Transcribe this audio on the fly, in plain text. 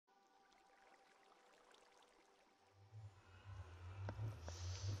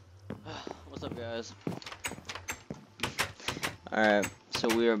up, guys? Alright,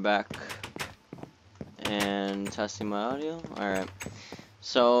 so we are back and testing my audio. Alright,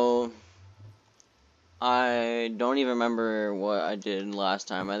 so I don't even remember what I did last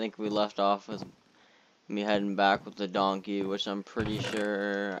time. I think we left off with me heading back with the donkey, which I'm pretty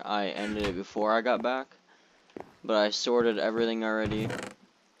sure I ended it before I got back. But I sorted everything already,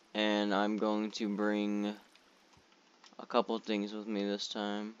 and I'm going to bring a couple things with me this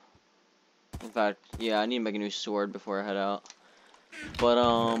time. In fact, yeah, I need to make a new sword before I head out. But,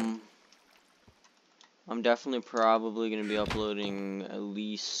 I'm definitely probably going to be uploading at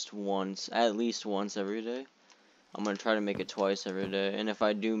least once every day. I'm going to try to make it twice every day. And if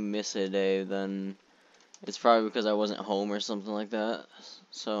I do miss a day, then it's probably because I wasn't home or something like that.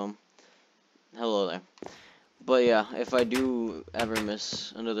 So, hello there. But yeah, if I do ever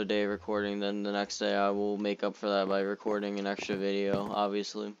miss another day of recording, then the next day I will make up for that by recording an extra video,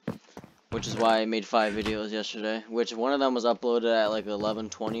 obviously. Which is why I made 5 videos yesterday, which one of them was uploaded at like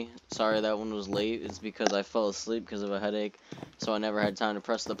 11:20. Sorry that one was late. It's because I fell asleep because of a headache, so I never had time to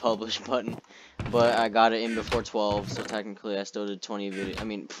press the publish button. But I got it in before 12, so technically I still did 20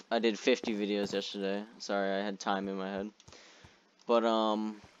 videos. I did 50 videos yesterday. Sorry, I had time in my head. But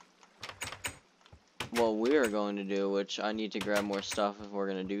what we're going to do, which I need to grab more stuff if we're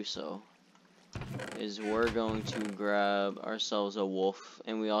going to do so, is we're going to grab ourselves a wolf,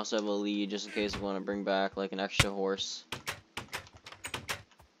 and we also have a lead just in case we want to bring back like an extra horse.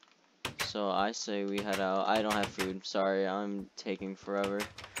 So I say we head out. I don't have food, sorry, I'm taking forever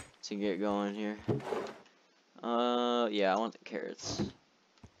to get going here. Yeah, I want the carrots.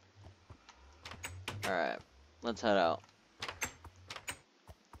 Alright, let's head out.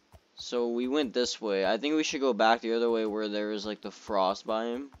 So we went this way. I think we should go back the other way where there is like the frost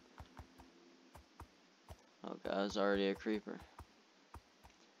biome. Oh god, there's already a creeper.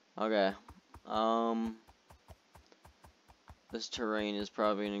 Okay. This terrain is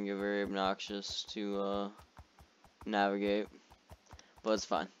probably gonna get very obnoxious to navigate, but it's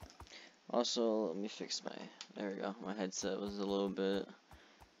fine. Also, let me fix my, there we go, my headset was a little bit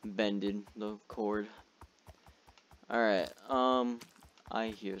bended, the cord. Alright, I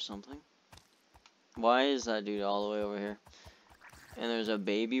hear something. Why is that dude all the way over here? And there's a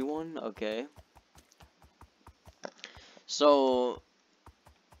baby one, okay. So,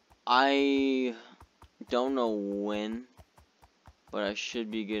 I don't know when, but I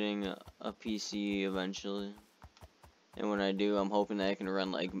should be getting a PC eventually. And when I do, I'm hoping that I can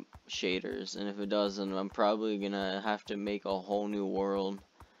run like shaders. And if it doesn't, I'm probably gonna have to make a whole new world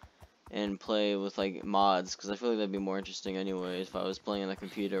and play with like mods, because I feel like that'd be more interesting anyway if I was playing on the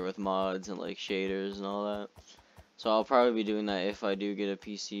computer with mods and like shaders and all that. So I'll probably be doing that if I do get a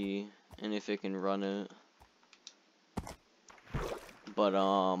PC and if it can run it. But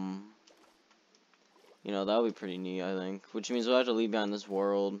you know, that would be pretty neat, I think. Which means we'll have to leave behind this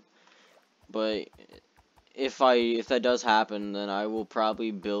world. But if that does happen, then I will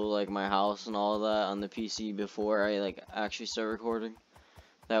probably build like my house and all of that on the PC before I like actually start recording.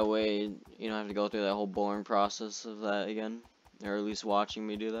 That way you don't have to go through that whole boring process of that again, or at least watching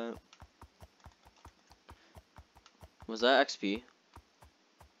me do that. Was that XP?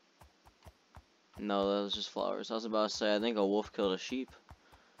 No, that was just flowers. I was about to say, I think a wolf killed a sheep.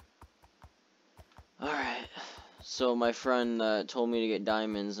 Alright, so my friend told me to get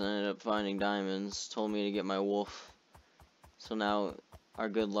diamonds and I ended up finding diamonds, told me to get my wolf. So now our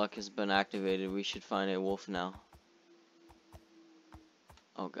good luck has been activated. We should find a wolf now.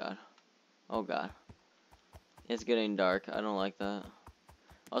 Oh god. Oh god. It's getting dark. I don't like that.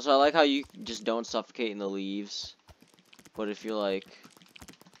 Also, I like how you just don't suffocate in the leaves. But if you're like,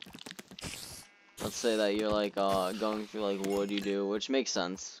 let's say that you're like going through like wood, you do, which makes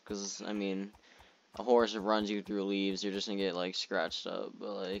sense, because I mean, a horse runs you through leaves, you're just gonna get like scratched up.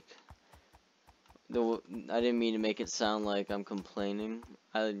 But like, I didn't mean to make it sound like I'm complaining.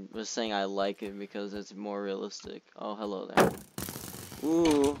 I was saying I like it because it's more realistic. Oh, hello there.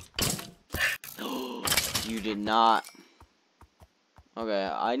 Ooh. You did not.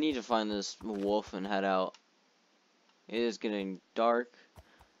 Okay, I need to find this wolf and head out. It is getting dark,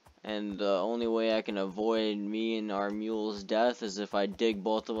 and the only way I can avoid me and our mule's death is if I dig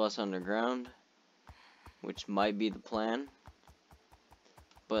both of us underground, which might be the plan.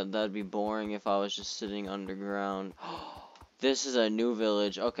 But that'd be boring if I was just sitting underground. This is a new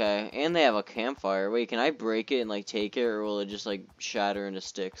village. Okay, and they have a campfire. Wait, can I break it and like take it, or will it just like shatter into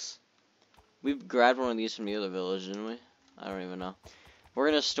sticks? We grabbed one of these from the other village, didn't we? I don't even know. We're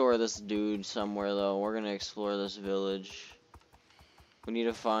gonna store this dude somewhere though. We're gonna explore this village. We need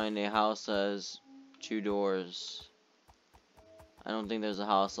to find a house that has 2 doors. I don't think there's a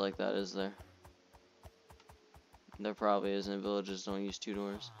house like that, is there? There probably isn't. Villages don't use 2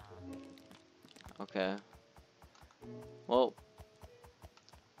 doors. Okay. Well,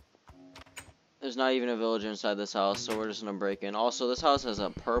 there's not even a villager inside this house, so we're just gonna break in. Also, this house has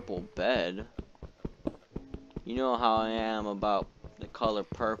a purple bed. You know how I am about the color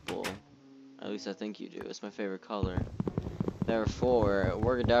purple. At least I think you do. It's my favorite color. Therefore,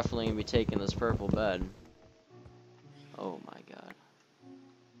 we're definitely gonna be taking this purple bed. Oh my god.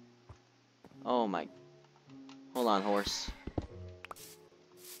 Oh my. Hold on, horse.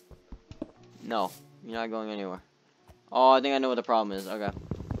 No, you're not going anywhere. Oh, I think I know what the problem is. Okay.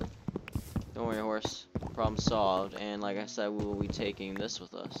 Don't worry, horse. Problem solved. And like I said, we will be taking this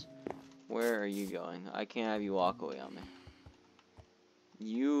with us. Where are you going? I can't have you walk away on me.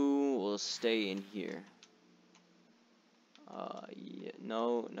 You will stay in here. Yeah,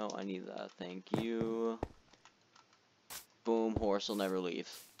 no, I need that. Thank you. Boom, horse will never leave.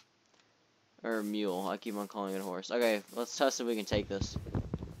 Or mule, I keep on calling it horse. Okay, let's test if we can take this.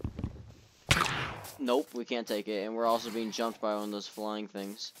 Nope, we can't take it, and we're also being jumped by one of those flying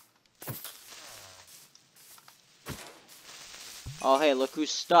things. Oh, hey, look who's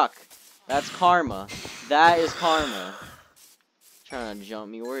stuck. That's karma. That is karma. Trying to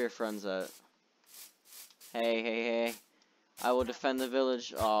jump me. Where are your friends at? Hey. I will defend the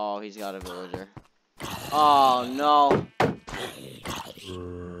village. Oh, he's got a villager. Oh, no.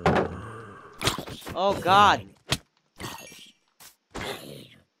 Oh, God.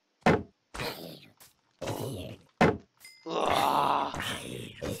 Ugh.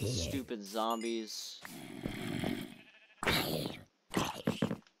 Stupid zombies. I'm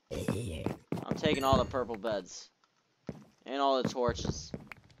taking all the purple beds. And all the torches.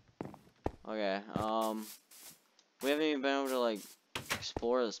 Okay, we haven't even been able to, like,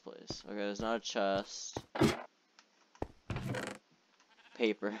 explore this place. Okay, there's not a chest.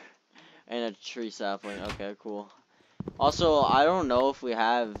 Paper. And a tree sapling. Okay, cool. Also, I don't know if we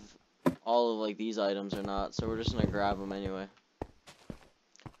have all of, like, these items or not, so we're just gonna grab them anyway.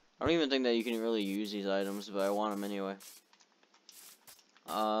 I don't even think that you can really use these items, but I want them anyway.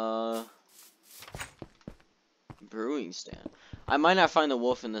 Brewing stand. I might not find the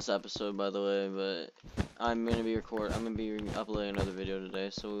wolf in this episode, by the way, but I'm gonna be uploading another video today,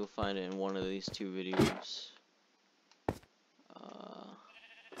 so we'll find it in one of these 2 videos.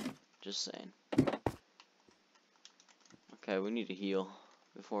 Just saying. Okay, we need to heal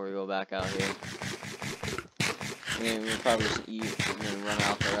before we go back out here. I mean, we'll probably just eat and then run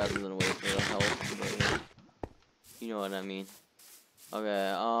out there rather than wait for the help, but you know what I mean.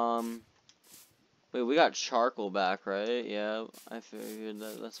 Okay, wait, we got charcoal back, right? Yeah, I figured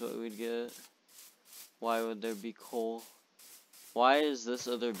that's what we'd get. Why would there be coal? Why is this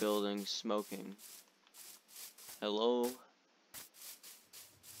other building smoking? Hello?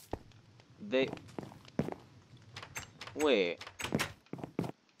 Wait.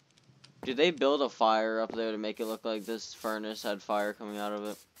 Did they build a fire up there to make it look like this furnace had fire coming out of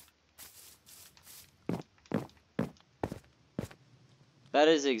it? That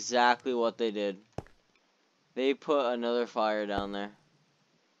is exactly what they did. They put another fire down there.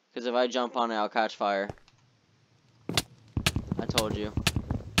 Because if I jump on it, I'll catch fire. I told you.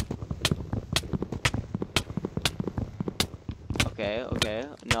 Okay.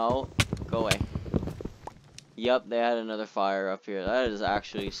 No. Go away. Yep, they had another fire up here. That is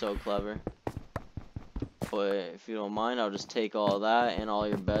actually so clever. But if you don't mind, I'll just take all that and all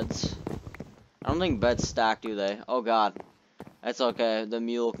your beds. I don't think beds stack, do they? Oh god. That's okay. The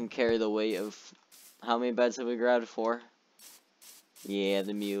mule can carry the weight of... How many beds have we grabbed? 4? Yeah,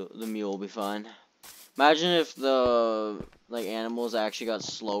 the mule will be fine. Imagine if the animals actually got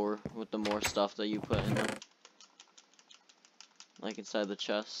slower with the more stuff that you put in them. Like inside the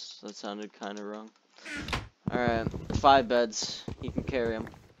chest. That sounded kind of wrong. Alright, 5 beds. He can carry them.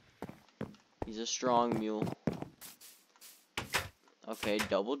 He's a strong mule. Okay,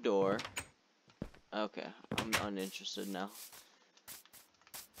 double door. Okay, I'm uninterested now.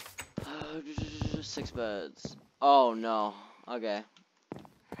 6 beds. Oh no. Okay.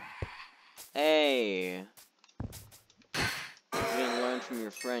 Hey. You didn't learn from your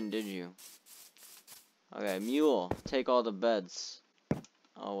friend, did you? Okay, mule, take all the beds.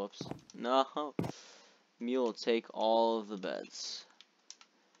 Oh, whoops. No. Mule, take all of the beds.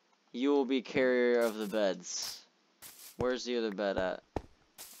 You will be carrier of the beds. Where's the other bed at?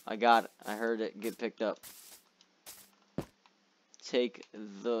 I got it. I heard it get picked up. Take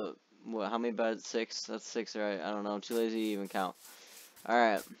the... What, how many beds? 6? That's 6, right? I don't know. I'm too lazy to even count.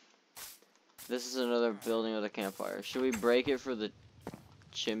 Alright. This is another building with a campfire. Should we break it for the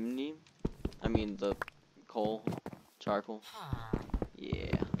chimney? I mean, the coal. Charcoal.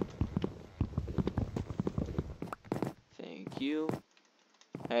 Yeah. you.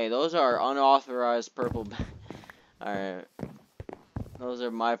 Hey, those are unauthorized purple Alright. Those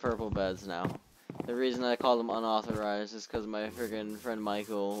are my purple beds now. The reason I call them unauthorized is because my friggin' friend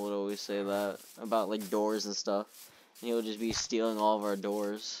Michael would always say that about like doors and stuff. And he would just be stealing all of our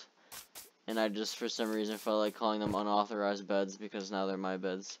doors. And I just for some reason felt like calling them unauthorized beds because now they're my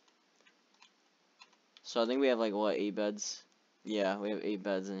beds. So I think we have like what, 8 beds? Yeah, we have 8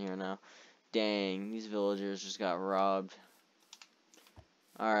 beds in here now. Dang, these villagers just got robbed.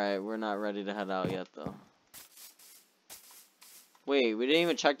 Alright, we're not ready to head out yet though. Wait, we didn't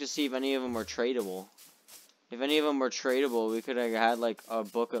even check to see if any of them were tradable. If any of them were tradable, we could have had like a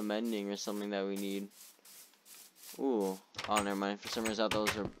book of mending or something that we need. Ooh. Oh, never mind. For some reason I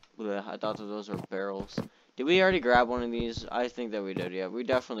thought those were barrels. Did we already grab one of these? I think that we did, yeah. We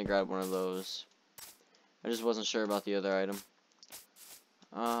definitely grabbed one of those. I just wasn't sure about the other item.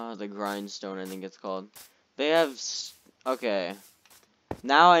 The grindstone, I think it's called. They have... Okay.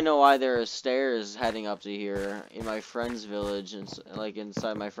 Now I know why there are stairs heading up to here in my friend's village, and like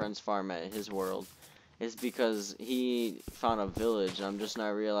inside my friend's farm at his world. It's because he found a village. I'm just not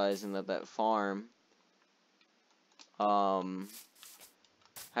realizing that that farm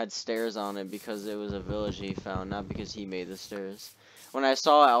had stairs on it because it was a village he found, not because he made the stairs. When I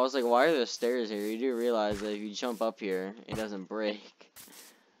saw it, I was like, why are there stairs here? You do realize that if you jump up here, it doesn't break.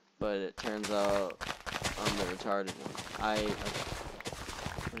 But it turns out I'm the retarded one.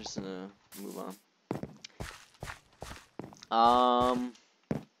 We're just gonna move on.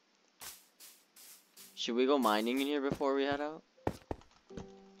 Should we go mining in here before we head out?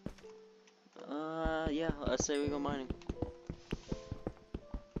 Yeah, let's say we go mining.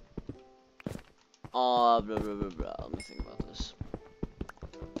 Blah, blah, blah, blah. Let me think about this.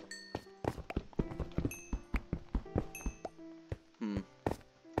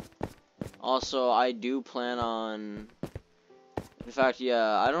 Also, I do plan on... In fact,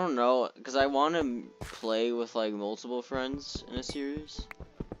 yeah, I don't know, because I want to play with, like, multiple friends in a series.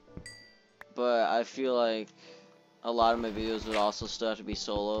 But I feel like a lot of my videos would also still have to be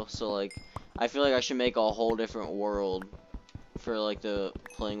solo. So, like, I feel like I should make a whole different world for, like, the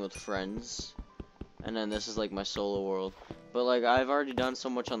playing with friends. And then this is, like, my solo world. But, like, I've already done so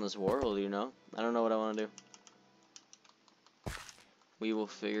much on this world, you know? I don't know what I want to do. We will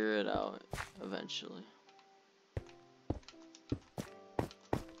figure it out eventually.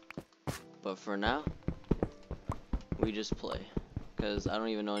 But for now, we just play. Because I don't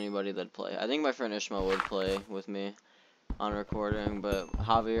even know anybody that'd play. I think my friend Ishmael would play with me on recording, but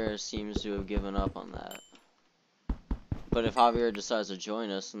Javier seems to have given up on that. But if Javier decides to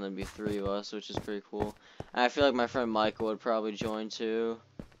join us, then there'd be 3 of us, which is pretty cool. And I feel like my friend Michael would probably join too.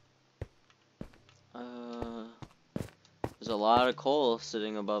 There's a lot of coal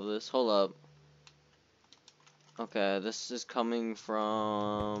sitting above this. Hold up. Okay, this is coming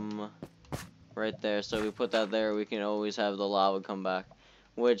from right there. So if we put that there, we can always have the lava come back.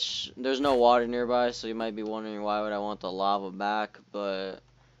 Which, there's no water nearby, so you might be wondering why would I want the lava back, but...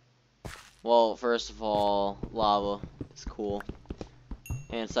 Well, first of all, lava is cool.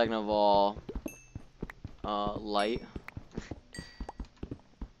 And second of all, light.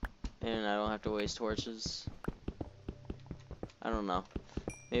 And I don't have to waste torches. I don't know.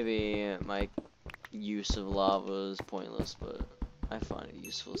 Maybe my use of lava is pointless, but I find it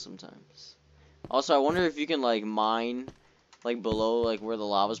useful sometimes. Also, I wonder if you can like mine like below like where the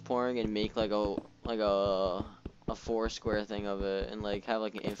lava's pouring and make like a 4 square thing of it and like have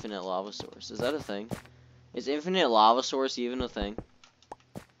like an infinite lava source. Is that a thing? Is infinite lava source even a thing?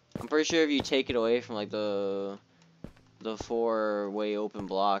 I'm pretty sure if you take it away from like the 4-way open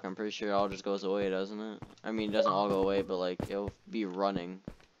block, I'm pretty sure it all just goes away, doesn't it? I mean, it doesn't all go away, but like it'll be running.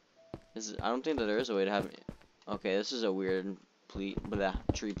 I don't think that there is a way to have it. Okay, this is a weird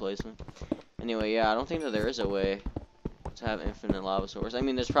tree placement. Anyway, yeah, I don't think that there is a way to have infinite lava source. I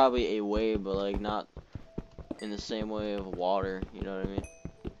mean, there's probably a way, but like not in the same way of water. You know what I mean?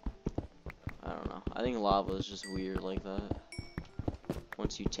 I don't know. I think lava is just weird like that.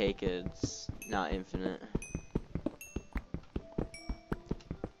 Once you take it, it's not infinite.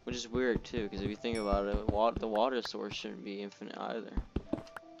 Which is weird too, because if you think about it, the water source shouldn't be infinite either.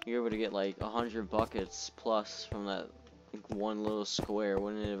 You're able to get like 100 buckets plus from that like, one little square.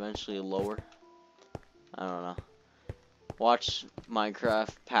 Wouldn't it eventually lower? I don't know. Watch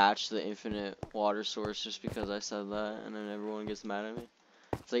Minecraft patch the infinite water source just because I said that, and then everyone gets mad at me.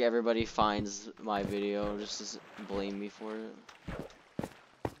 It's like everybody finds my video just to blame me for it.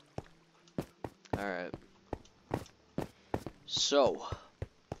 Alright. So,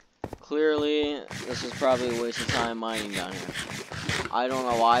 Clearly, this is probably a waste of time mining down here. I don't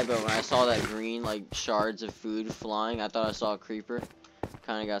know why, but when I saw that green, like, shards of food flying, I thought I saw a creeper.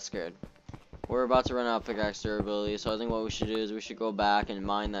 Kinda got scared. We're about to run out of pickaxe durability, so I think what we should do is we should go back and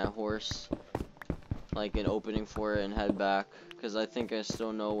mine that horse. Like, an opening for it and head back. Because I think I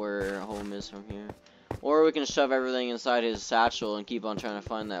still know where home is from here. Or we can shove everything inside his satchel and keep on trying to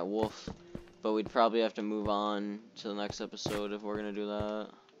find that wolf. But we'd probably have to move on to the next episode if we're gonna do that.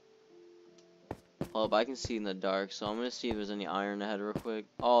 Oh, but I can see in the dark, so I'm gonna see if there's any iron ahead real quick.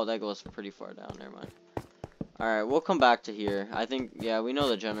 Oh, that goes pretty far down, never mind. Alright, we'll come back to here. I think, yeah, we know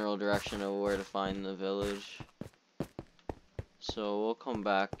the general direction of where to find the village. So we'll come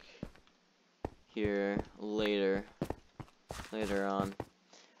back here later on.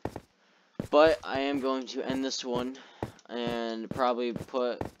 But I am going to end this one and probably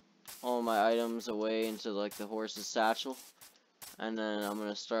put all my items away into like the horse's satchel, and then I'm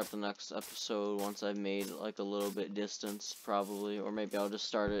gonna start the next episode once I've made like a little bit distance probably, or maybe I'll just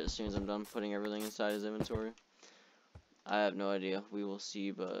start it as soon as I'm done putting everything inside his inventory. I have no idea, we will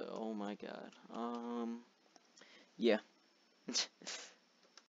see, but oh my god, yeah.